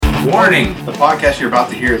Warning! The podcast you're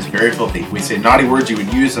about to hear is very filthy. We say naughty words you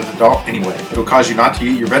would use as an adult anyway. It will cause you not to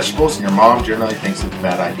eat your vegetables, and your mom generally thinks it's a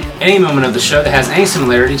bad idea. Any moment of the show that has any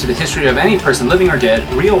similarity to the history of any person living or dead,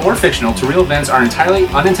 real or fictional, to real events are entirely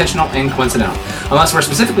unintentional and coincidental. Unless we're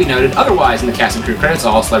specifically noted otherwise in the cast and crew credits,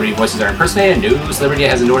 all celebrity voices are impersonated, and no celebrity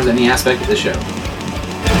has endorsed any aspect of the show.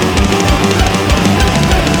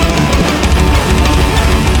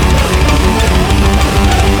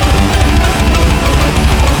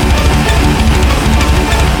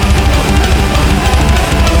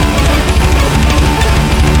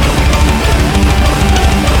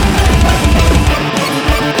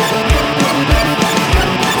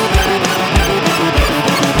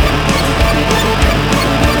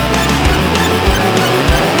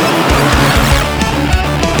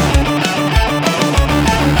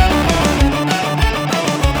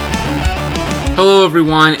 Hello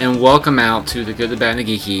everyone, and welcome out to The Good, the Bad, and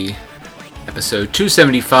the Geeky, episode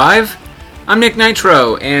 275. I'm Nick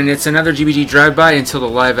Nitro, and it's another GBG drive-by until the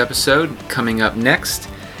live episode coming up next.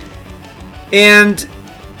 And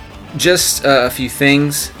just a few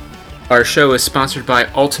things. Our show is sponsored by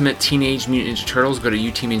Ultimate Teenage Mutant Ninja Turtles. Go to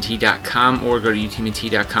utmnt.com or go to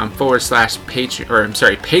utmnt.com /Patreon, or I'm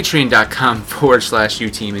sorry, patreon.com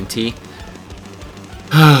 /utmnt.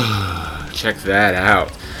 Check that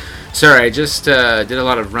out. Sorry, I just did a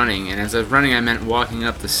lot of running, and as I was running, I meant walking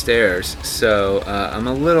up the stairs, so I'm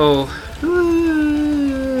a little...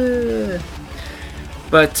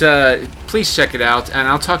 But please check it out, and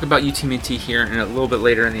I'll talk about UTMT here in a little bit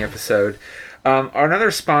later in the episode. Another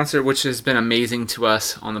sponsor, which has been amazing to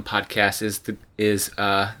us on the podcast, is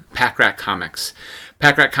Pack Rat Comics.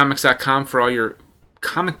 PackRatComics.com for all your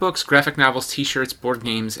comic books, graphic novels, t-shirts, board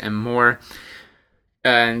games, and more.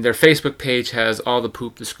 And their Facebook page has all the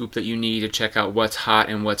poop, the scoop that you need to check out what's hot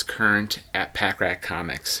and what's current at Pack Rat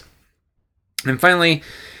Comics. And finally,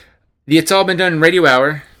 the It's All Been Done Radio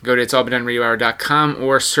Hour. Go to itsallbeendonradiohour.com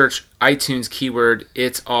or search iTunes keyword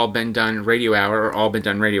It's All Been Done Radio Hour, or All Been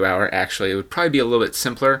Done Radio Hour. Actually, it would probably be a little bit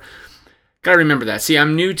simpler. Gotta remember that. See,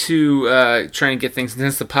 I'm new to trying to get things,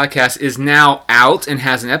 since the podcast is now out and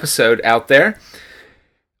has an episode out there.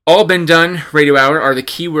 All Been Done Radio Hour are the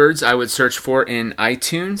keywords I would search for in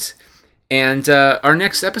iTunes. And our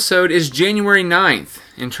next episode is January 9th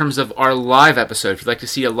in terms of our live episode. If you'd like to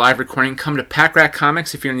see a live recording, come to Pack Rat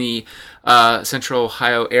Comics if you're in the Central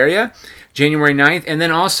Ohio area. January 9th. And then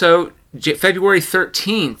also February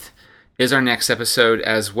 13th is our next episode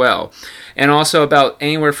as well. And also about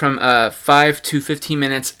anywhere from 5 to 15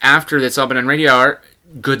 minutes after That's All Been Done Radio Hour,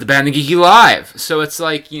 Good, the Bad, and the Geeky Live. So it's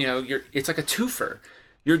like, you know, it's like a twofer.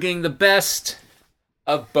 You're getting the best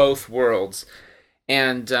of both worlds.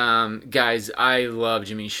 And, guys, I love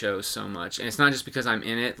Jimmy's show so much. And it's not just because I'm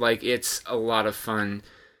in it. Like, it's a lot of fun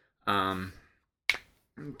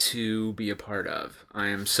to be a part of. I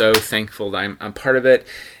am so thankful that I'm part of it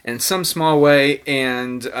in some small way.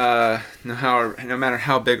 And no matter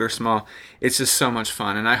how big or small, it's just so much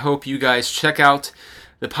fun. And I hope you guys check out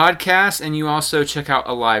the podcast and you also check out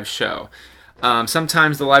a live show.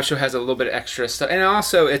 Sometimes the live show has a little bit of extra stuff, and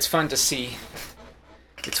also it's fun to see.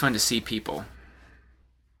 It's fun to see people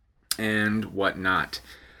and whatnot.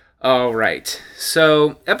 All right,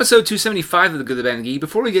 so episode 275 of The Good, the Bad, and the Geeky.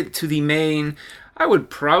 Before we get to the main, I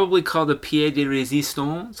would probably call the pied de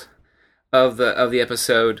résistance of the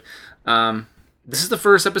episode. This is the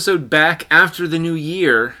first episode back after the new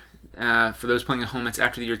year. For those playing at home, it's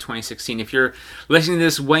after the year 2016. If you're listening to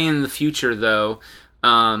this way in the future, though.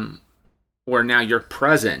 Or now you're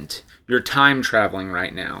present, you're time traveling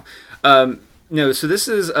right now. So this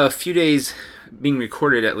is a few days, being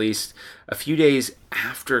recorded at least, a few days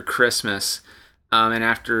after Christmas and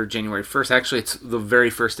after January 1st. Actually, it's the very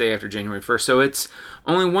first day after January 1st. So it's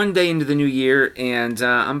only one day into the new year, and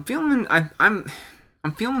I'm feeling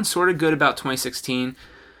sort of good about 2016.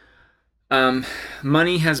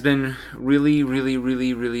 Money has been really, really,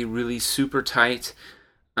 really, really, really super tight.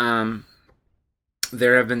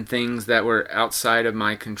 There have been things that were outside of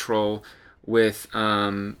my control with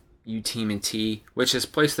UTMT, which has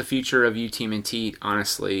placed the future of UTMT,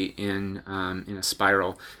 honestly, in a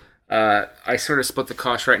spiral. I sort of split the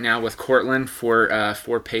cost right now with Cortland for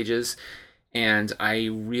 4 pages, and I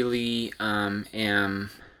really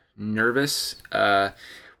am nervous.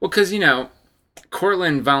 Because,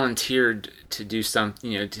 Cortland volunteered to do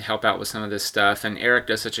to help out with some of this stuff, and Eric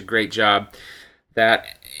does such a great job.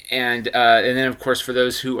 And then of course, for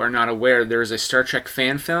those who are not aware, there's a Star Trek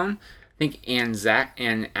fan film, I think Anzac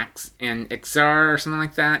and Exar or something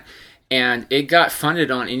like that, and it got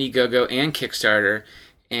funded on Indiegogo and Kickstarter,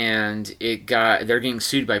 and they're getting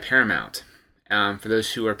sued by Paramount for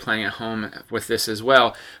those who are playing at home with this as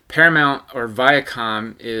well, Paramount or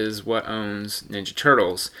Viacom is what owns Ninja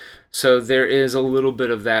Turtles. So there is a little bit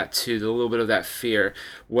of that too, a little bit of that fear.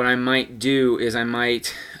 What I might do is I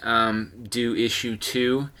might do issue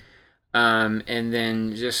 2, and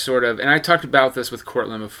then just sort of, and I talked about this with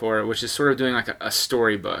Cortland before, which is sort of doing like a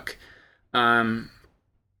storybook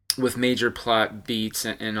with major plot beats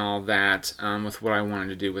and all that, with what I wanted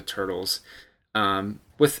to do with Turtles. But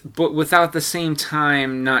without at the same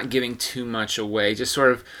time not giving too much away, just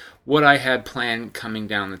sort of what I had planned coming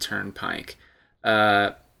down the turnpike.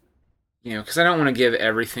 Because I don't want to give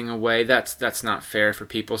everything away. That's not fair for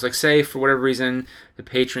people. It's like, say, for whatever reason, the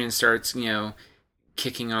Patreon starts,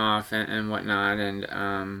 kicking off and whatnot, and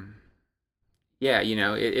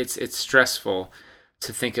it's stressful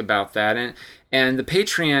to think about that. And the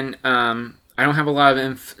Patreon, I don't have a lot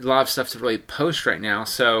of stuff to really post right now.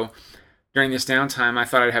 So during this downtime, I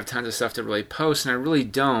thought I'd have tons of stuff to really post, and I really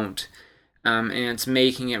don't. And it's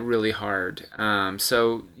making it really hard.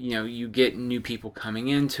 So you get new people coming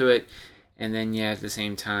into it. And then, at the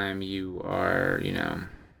same time, you are,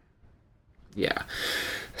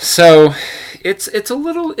 So it's a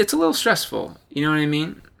little stressful. You know what I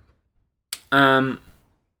mean?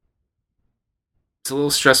 It's a little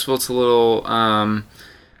stressful. It's a little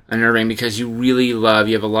unnerving because you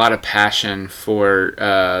have a lot of passion for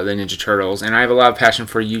the Ninja Turtles, and I have a lot of passion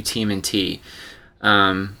for UTMNT.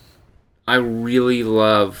 I really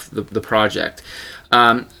love the project.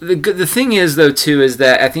 The thing is, though, too, is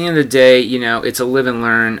that at the end of the day, it's a live and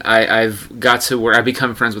learn. I've got to where I've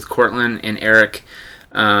become friends with Cortland and Eric,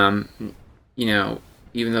 even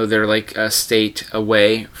though they're like a state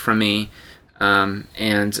away from me.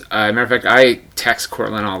 Matter of fact, I text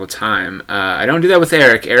Cortland all the time. I don't do that with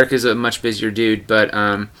Eric. Eric is a much busier dude, but,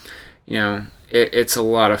 it's a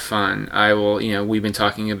lot of fun. I will, we've been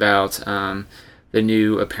talking about the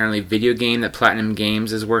new, apparently, video game that Platinum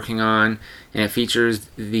Games is working on, and it features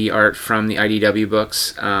the art from the IDW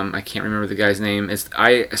books. I can't remember the guy's name.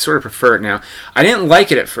 I sort of prefer it now. I didn't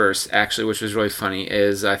like it at first, actually, which was really funny,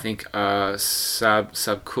 is I think Sabkuza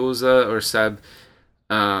or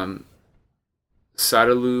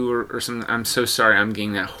Sadalu or something. I'm so sorry, I'm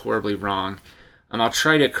getting that horribly wrong. I'll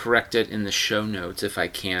try to correct it in the show notes if I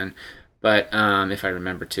can, but if I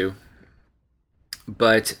remember to.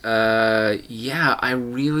 But, I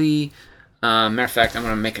really... matter of fact, I'm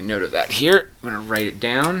going to make a note of that here. I'm going to write it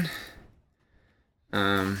down.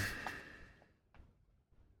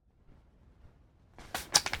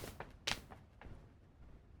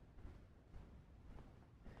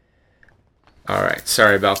 All right,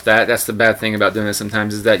 sorry about that. That's the bad thing about doing this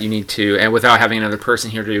sometimes, is that you need to, and without having another person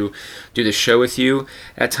here to do the show with you,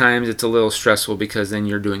 at times it's a little stressful because then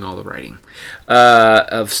you're doing all the writing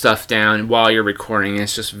of stuff down while you're recording.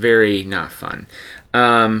 It's just very not fun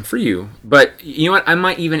for you. But you know what? I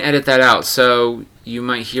might even edit that out, so you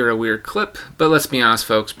might hear a weird clip, but let's be honest,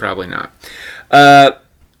 folks, probably not.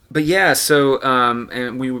 But yeah, so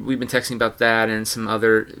and we've been texting about that and some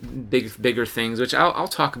other bigger things, which I'll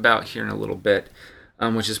talk about here in a little bit,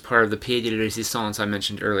 which is part of the Pied de Resistance I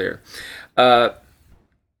mentioned earlier. I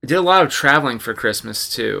did a lot of traveling for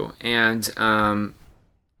Christmas too, and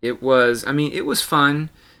it was fun,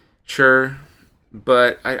 sure,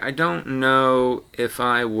 but I don't know if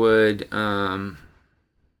I would. I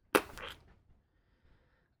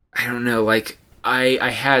don't know, like I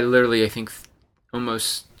had literally, I think,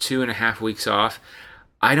 almost 2.5 weeks off.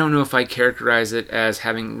 I don't know if I characterize it as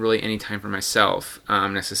having really any time for myself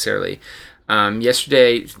necessarily.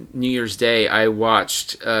 Yesterday, New Year's Day, I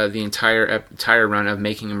watched the entire run of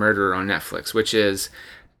Making a Murderer on Netflix, which is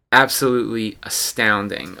absolutely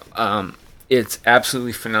astounding. It's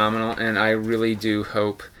absolutely phenomenal, and I really do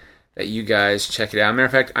hope that you guys check it out. Matter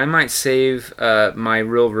of fact, I might save my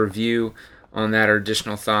real review on that or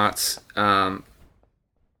additional thoughts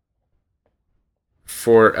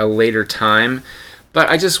for a later time, but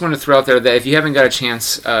I just want to throw out there that if you haven't got a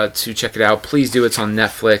chance to check it out, please do. It's on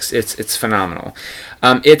Netflix. It's phenomenal.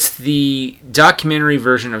 It's the documentary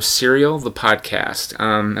version of Serial, the podcast.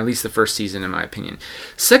 At least the first season, in my opinion.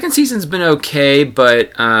 Second season's been okay,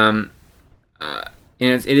 but and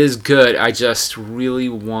it is good. I just really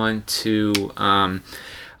want to. I'm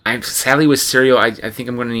sadly with Serial. I think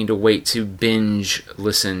I'm going to need to wait to binge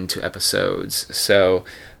listen to episodes. So.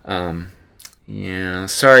 Yeah,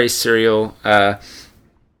 sorry, Serial. I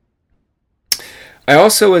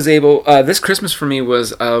also was able... this Christmas for me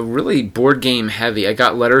was really board game heavy. I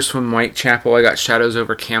got Letters from Whitechapel. I got Shadows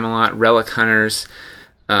over Camelot, Relic Hunters.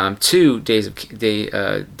 two Days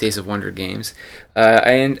of Wonder games,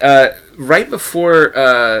 and right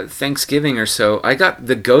before Thanksgiving or so, I got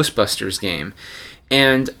the Ghostbusters game.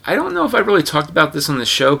 And I don't know if I really talked about this on the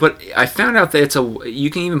show, but I found out that you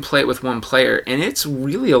can even play it with one player, and it's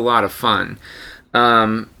really a lot of fun.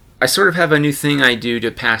 I sort of have a new thing I do to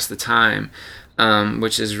pass the time,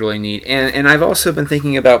 which is really neat. And I've also been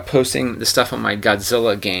thinking about posting the stuff on my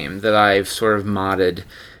Godzilla game that I've sort of modded,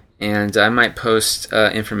 and I might post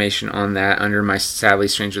information on that under my Sadly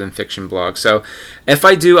Stranger Than Fiction blog. So if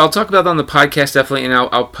I do, I'll talk about that on the podcast definitely, and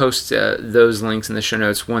I'll post those links in the show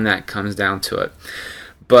notes when that comes down to it.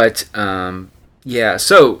 But yeah,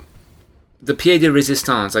 so the Pied de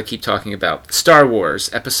Resistance I keep talking about. Star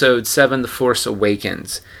Wars, Episode 7, The Force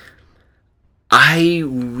Awakens.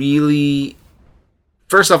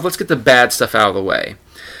 First off, let's get the bad stuff out of the way.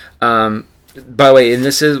 By the way, and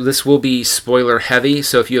this will be spoiler heavy,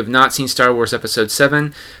 so if you have not seen Star Wars Episode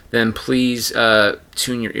 7, then please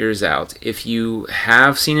tune your ears out. If you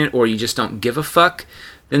have seen it or you just don't give a fuck,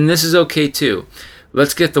 then this is okay too.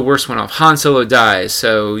 Let's get the worst one off. Han Solo dies,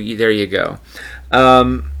 so there you go.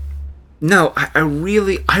 No, I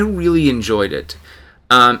really enjoyed it.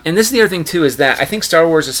 And this is the other thing too, is that I think Star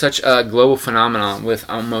Wars is such a global phenomenon with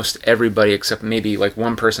almost everybody except maybe like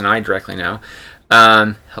one person I directly know.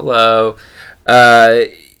 Hello.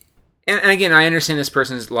 And again, I understand this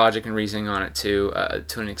person's logic and reasoning on it too,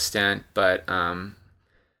 to an extent, but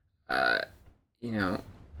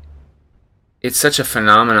it's such a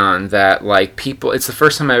phenomenon that like people. It's the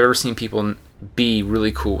first time I've ever seen people be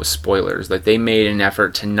really cool with spoilers. Like they made an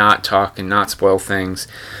effort to not talk and not spoil things,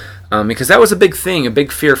 because that was a big thing, a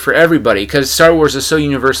big fear for everybody. Because Star Wars is so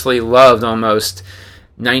universally loved, almost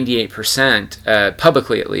 98%,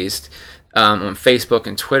 publicly at least. On Facebook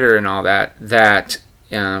and Twitter and all that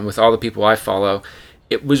with all the people I follow,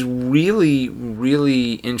 it was really,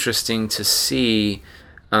 really interesting to see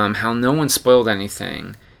how no one spoiled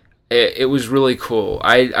anything. It was really cool.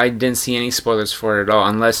 I didn't see any spoilers for it at all,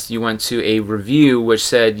 unless you went to a review which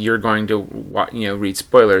said you're going to read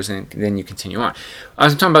spoilers and then you continue on. I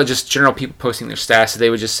was talking about just general people posting their stats. They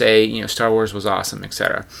would just say Star Wars was awesome,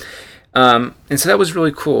 etc. And so that was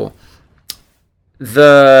really cool.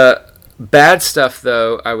 The bad stuff,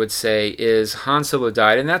 though, I would say, is Han Solo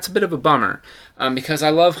died, and that's a bit of a bummer, because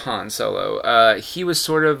I love Han Solo. He was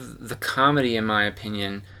sort of the comedy, in my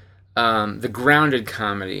opinion, the grounded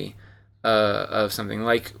comedy of something.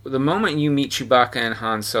 Like, the moment you meet Chewbacca and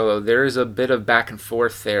Han Solo, there is a bit of back and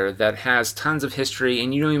forth there that has tons of history,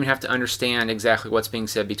 and you don't even have to understand exactly what's being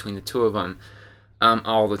said between the two of them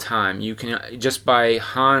all the time. You can, just by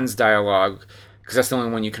Han's dialogue, because that's the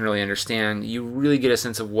only one you can really understand, you really get a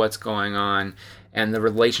sense of what's going on and the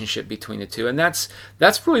relationship between the two. And that's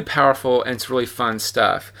really powerful, and it's really fun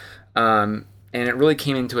stuff. And it really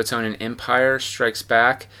came into its own in Empire Strikes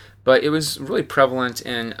Back, but it was really prevalent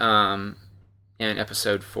in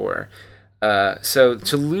Episode 4. So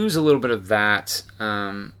to lose a little bit of that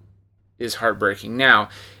is heartbreaking. Now,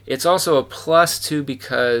 it's also a plus, too,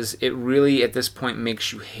 because it really, at this point,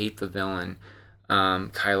 makes you hate the villain,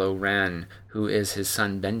 Kylo Ren, who is his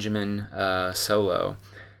son Benjamin Solo.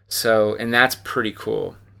 So, and that's pretty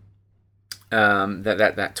cool,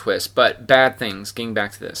 that twist. But bad things, getting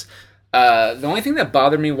back to this. The only thing that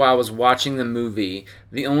bothered me while I was watching the movie,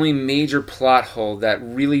 the only major plot hole that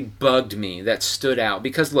really bugged me, that stood out,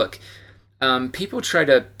 because look, people try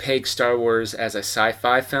to peg Star Wars as a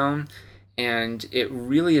sci-fi film, and it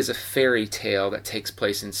really is a fairy tale that takes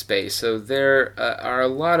place in space. So there are a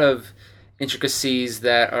lot of intricacies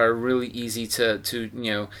that are really easy to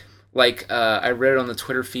like I read it on the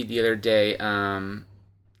Twitter feed the other day.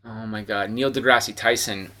 Oh my God, Neil deGrasse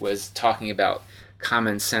Tyson was talking about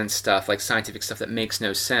common sense stuff, like scientific stuff that makes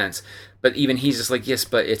no sense. But even he's just like, yes,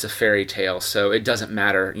 but it's a fairy tale, so it doesn't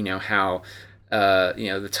matter, how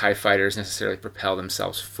the TIE fighters necessarily propel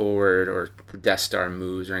themselves forward, or the Death Star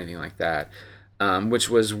moves, or anything like that, which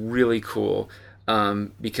was really cool.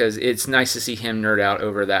 Because it's nice to see him nerd out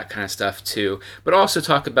over that kind of stuff too, but also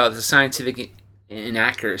talk about the scientific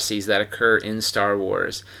inaccuracies that occur in Star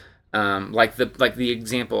Wars. Like the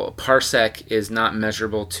example, a parsec is not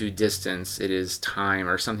measurable to distance; it is time,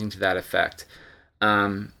 or something to that effect.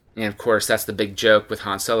 And of course, that's the big joke with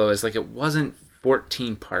Han Solo, is like it wasn't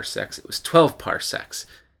 14 parsecs; it was 12 parsecs.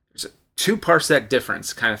 There's a 2 parsec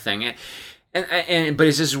difference, kind of thing. But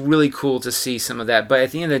it's just really cool to see some of that. But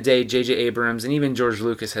at the end of the day, J.J. Abrams and even George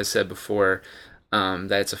Lucas has said before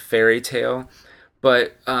that it's a fairy tale.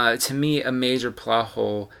 But to me, a major plot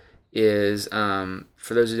hole is,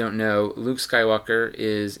 for those who don't know, Luke Skywalker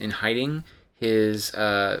is in hiding. His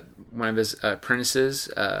one of his apprentices,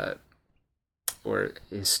 or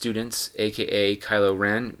his students, aka Kylo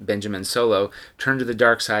Ren, Benjamin Solo, turned to the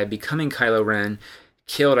dark side, becoming Kylo Ren,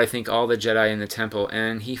 killed, I think, all the Jedi in the temple,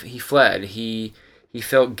 and he fled. He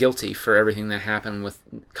felt guilty for everything that happened with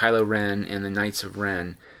Kylo Ren and the Knights of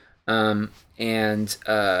Ren. And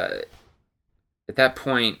at that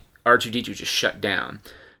point, R2-D2 just shut down.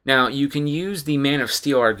 Now, you can use the Man of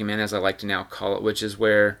Steel argument, as I like to now call it, which is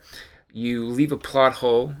where you leave a plot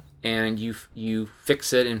hole and you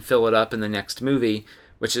fix it and fill it up in the next movie,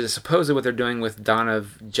 which is supposedly what they're doing with Dawn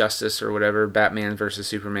of Justice or whatever, Batman versus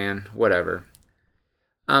Superman, whatever.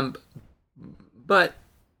 But,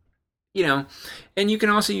 you know, and you can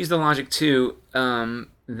also use the logic, too,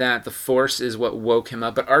 that the Force is what woke him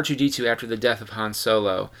up. But R2-D2, after the death of Han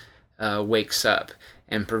Solo, wakes up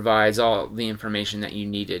and provides all the information that you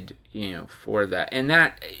needed, you know, for that. And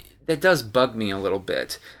that does bug me a little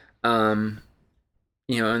bit.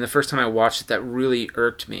 You know, and the first time I watched it, that really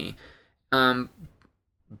irked me.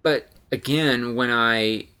 But again, when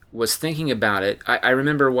I was thinking about it, I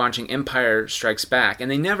remember watching Empire Strikes Back,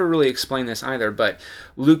 and they never really explain this either, but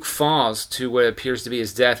Luke falls to what appears to be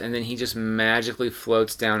his death, and then he just magically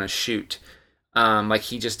floats down a chute. Like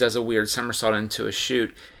he just does a weird somersault into a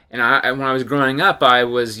chute. And when I was growing up, I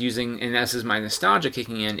was using, and this is my nostalgia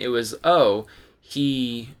kicking in, it was, it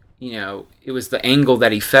was the angle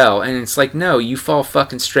that he fell. And it's like, no, you fall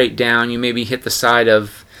fucking straight down. You maybe hit the side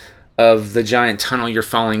of the giant tunnel you're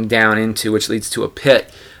falling down into, which leads to a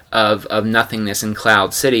pit of nothingness in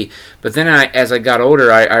Cloud City. But then as I got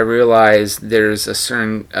older, I realized there's a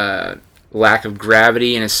certain lack of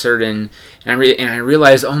gravity and I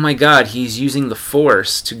realized, oh my God, he's using the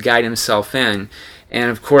Force to guide himself in. And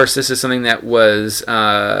of course, this is something that was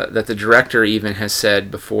that the director even has said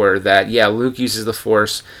before, that yeah, Luke uses the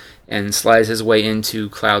Force and slides his way into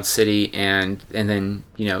Cloud City and then,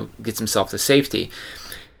 you know, gets himself to safety.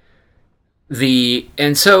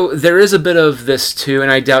 And so there is a bit of this too, and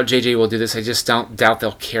I doubt JJ will do this. I just doubt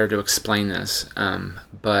they'll care to explain this.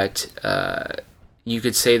 But you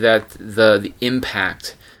could say that the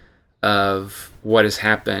impact of what has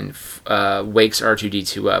happened wakes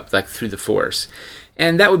R2-D2 up, like through the Force.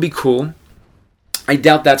 And that would be cool. I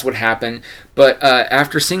doubt that's what happened, but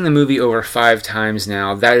after seeing the movie over 5 times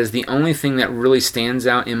now, that is the only thing that really stands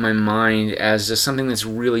out in my mind as just something that's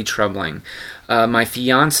really troubling. My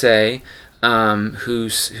fiance, who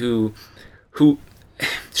she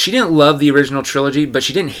didn't love the original trilogy, but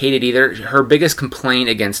she didn't hate it either. Her biggest complaint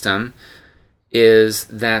against them is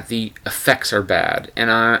that the effects are bad,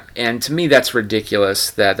 and to me that's ridiculous.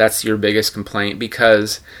 That's your biggest complaint,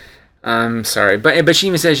 because I'm sorry, but she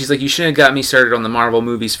even says, she's like, you shouldn't have got me started on the Marvel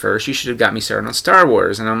movies first. You should have got me started on Star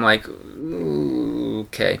Wars. And I'm like, ooh,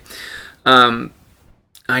 okay. I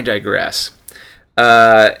digress.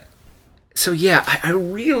 So yeah, I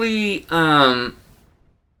really,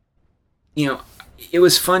 it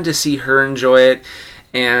was fun to see her enjoy it.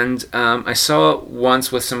 And I saw it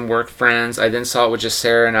once with some work friends. I then saw it with just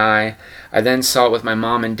Sarah and I. I then saw it with my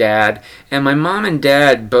mom and dad. And my mom and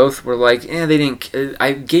dad both were like, they didn't.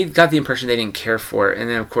 Got the impression they didn't care for it. And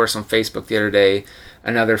then, of course, on Facebook the other day,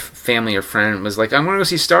 another family or friend was like, I'm going to go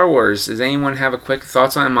see Star Wars. Does anyone have a quick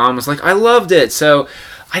thoughts on it? Mom was like, I loved it. So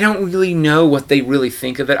I don't really know what they really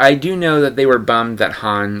think of it. I do know that they were bummed that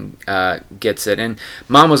Han gets it. And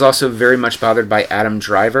Mom was also very much bothered by Adam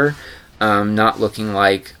Driver not looking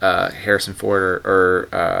like Harrison Ford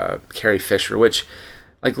or Carrie Fisher, which,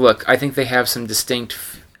 like, look, I think they have some distinct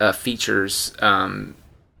features,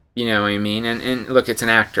 you know what I mean? And look, it's an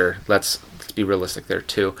actor. Let's be realistic there,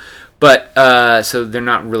 too. But, so they're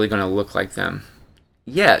not really going to look like them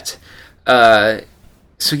yet. So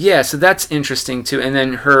that's interesting, too. And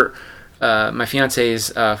then my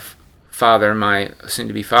fiance's father, my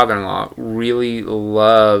soon-to-be father-in-law, really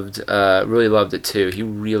loved it too. He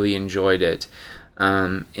really enjoyed it,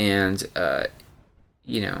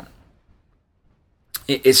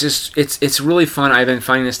 it's really fun. I've been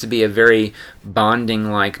finding this to be a very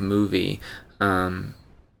bonding-like movie, and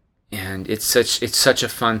it's such a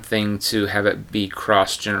fun thing to have it be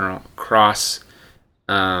generational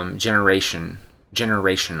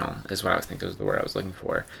is what I was thinking was the word I was looking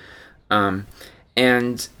for,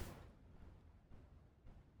 and.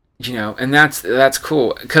 You know, and that's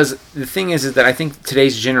cool, because the thing is that I think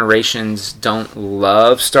today's generations don't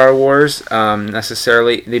love Star Wars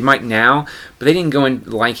necessarily. They might now, but they didn't go in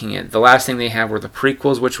liking it. The last thing they have were the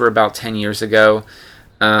prequels, which were about 10 years ago.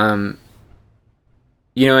 You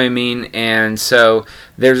know what I mean? And so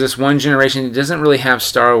there's this one generation that doesn't really have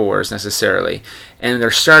Star Wars necessarily, and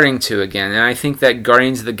they're starting to again. And I think that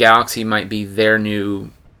Guardians of the Galaxy might be the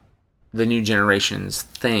new generation's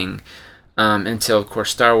thing. until, of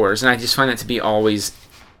course, Star Wars. And I just find that to be always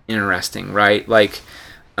interesting, right? Like,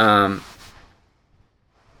 but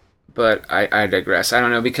I digress. I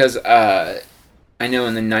don't know, because I know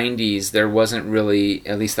in the 90s there wasn't really,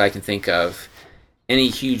 at least I can think of, any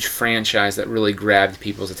huge franchise that really grabbed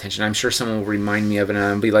people's attention. I'm sure someone will remind me of it and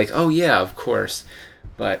I'll be like, oh yeah, of course.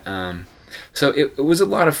 But so it was a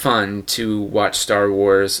lot of fun to watch Star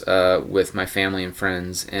Wars with my family and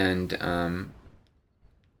friends, and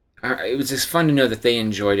it was just fun to know that they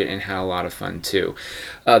enjoyed it and had a lot of fun too.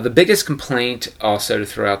 The biggest complaint also to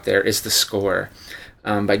throw out there is the score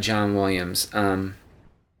by John Williams. No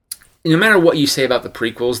matter what you say about the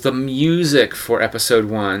prequels, the music for Episode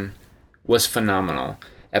 1 was phenomenal.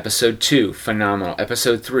 Episode 2, phenomenal.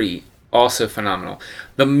 Episode 3, also phenomenal.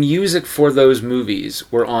 The music for those movies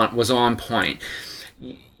was on point.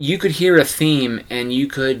 You could hear a theme and you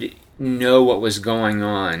could know what was going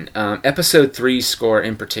on. Episode 3's score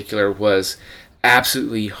in particular was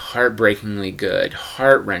absolutely heartbreakingly good,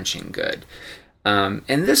 heart-wrenching good. And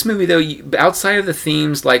this movie, though, outside of the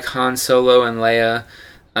themes like Han Solo and Leia,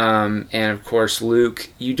 and of course Luke,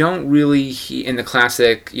 you don't really in the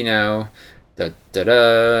classic, you know, da da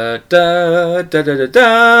da da da da da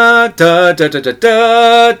da da da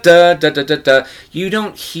da da da da da. You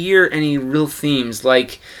don't hear any real themes.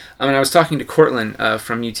 Like when I was talking to Cortland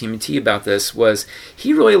from UTMT about this, was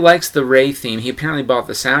he really likes the Rey theme. He apparently bought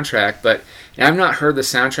the soundtrack, but and I've not heard the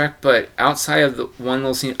soundtrack. But outside of the one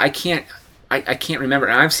little scene, I can't remember.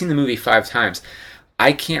 And I've seen the movie 5 times.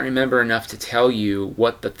 I can't remember enough to tell you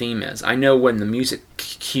what the theme is. I know when the music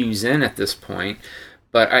cues in at this point,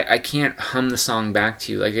 but I can't hum the song back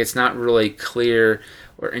to you. Like, it's not really clear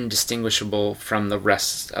or indistinguishable from the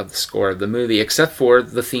rest of the score of the movie, except for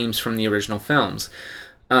the themes from the original films.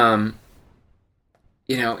 You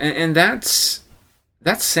know, and that's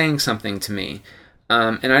saying something to me.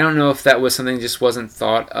 And I don't know if that was something that just wasn't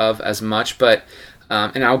thought of as much, but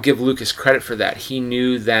and I'll give Lucas credit for that. He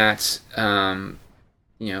knew that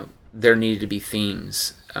you know, there needed to be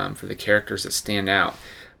themes for the characters that stand out.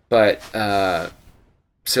 But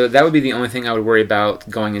so that would be the only thing I would worry about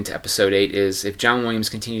going into Episode 8, is if John Williams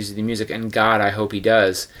continues to do music, and God, I hope he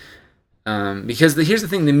does. Because here's the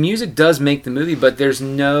thing, the music does make the movie, but there's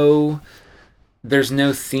no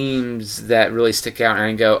themes that really stick out, and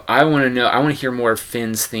I go, I want to hear more of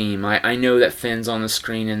Finn's theme. I know that Finn's on the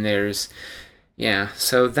screen, and there's... Yeah,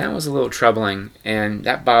 so that was a little troubling, and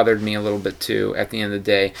that bothered me a little bit too at the end of the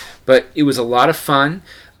day. But it was a lot of fun.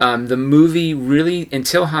 The movie really,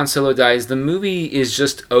 until Han Solo dies, the movie is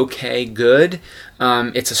just okay good.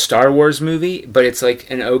 It's a Star Wars movie, but it's like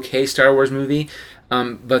an okay Star Wars movie.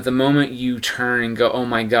 But the moment you turn and go, oh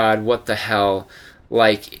my God, what the hell?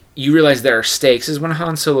 Like, you realize there are stakes is when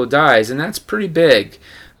Han Solo dies, and that's pretty big.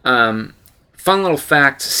 Fun little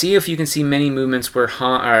fact, see if you can see many movements where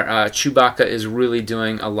Chewbacca is really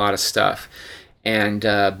doing a lot of stuff. And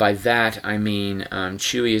by that, I mean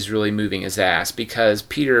Chewie is really moving his ass, because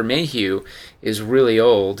Peter Mayhew is really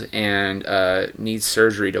old and needs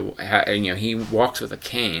surgery to, he walks with a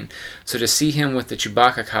cane. So to see him with the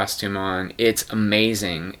Chewbacca costume on, it's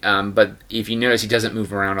amazing. But if you notice, he doesn't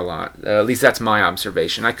move around a lot. At least that's my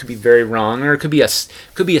observation. I could be very wrong, or it could be a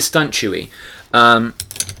stunt Chewie.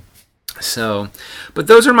 But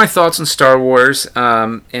those are my thoughts on Star Wars,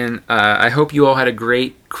 and I hope you all had a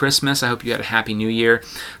great Christmas. I hope you had a Happy New Year.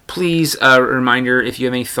 Please, a reminder, if you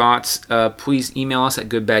have any thoughts, please email us at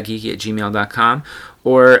goodbadgeeky@gmail.com,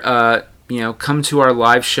 or come to our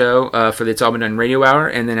live show for the It's All Been Done Radio Hour,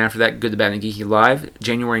 and then after that, Good, the Bad, and the Geeky Live.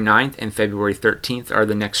 January 9th and February 13th are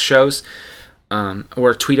the next shows.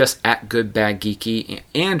 Or tweet us at goodbadgeeky,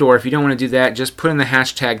 and or if you don't want to do that, just put in the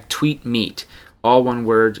hashtag tweetmeet. All one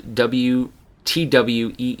word, TWEETMEAT.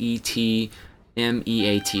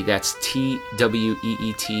 That's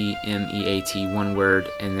TWEETMEAT, one word,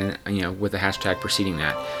 and then, with the hashtag preceding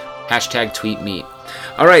that. Hashtag tweet me.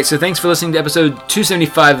 Alright, so thanks for listening to episode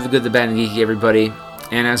 275 of The Good, the Bad, and the Geeky, everybody.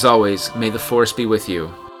 And as always, may the Force be with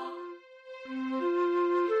you.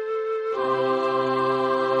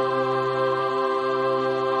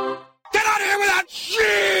 Get out of here without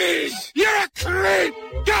cheese! You're a creep!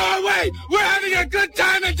 Go away! We're having a good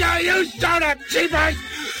time until you showed up, cheapers!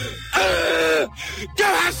 Go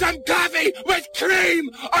have some coffee with cream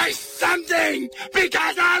or something!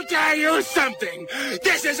 Because I'll tell you something!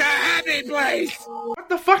 This is a happy place! What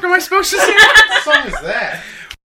the fuck am I supposed to say? What song is that?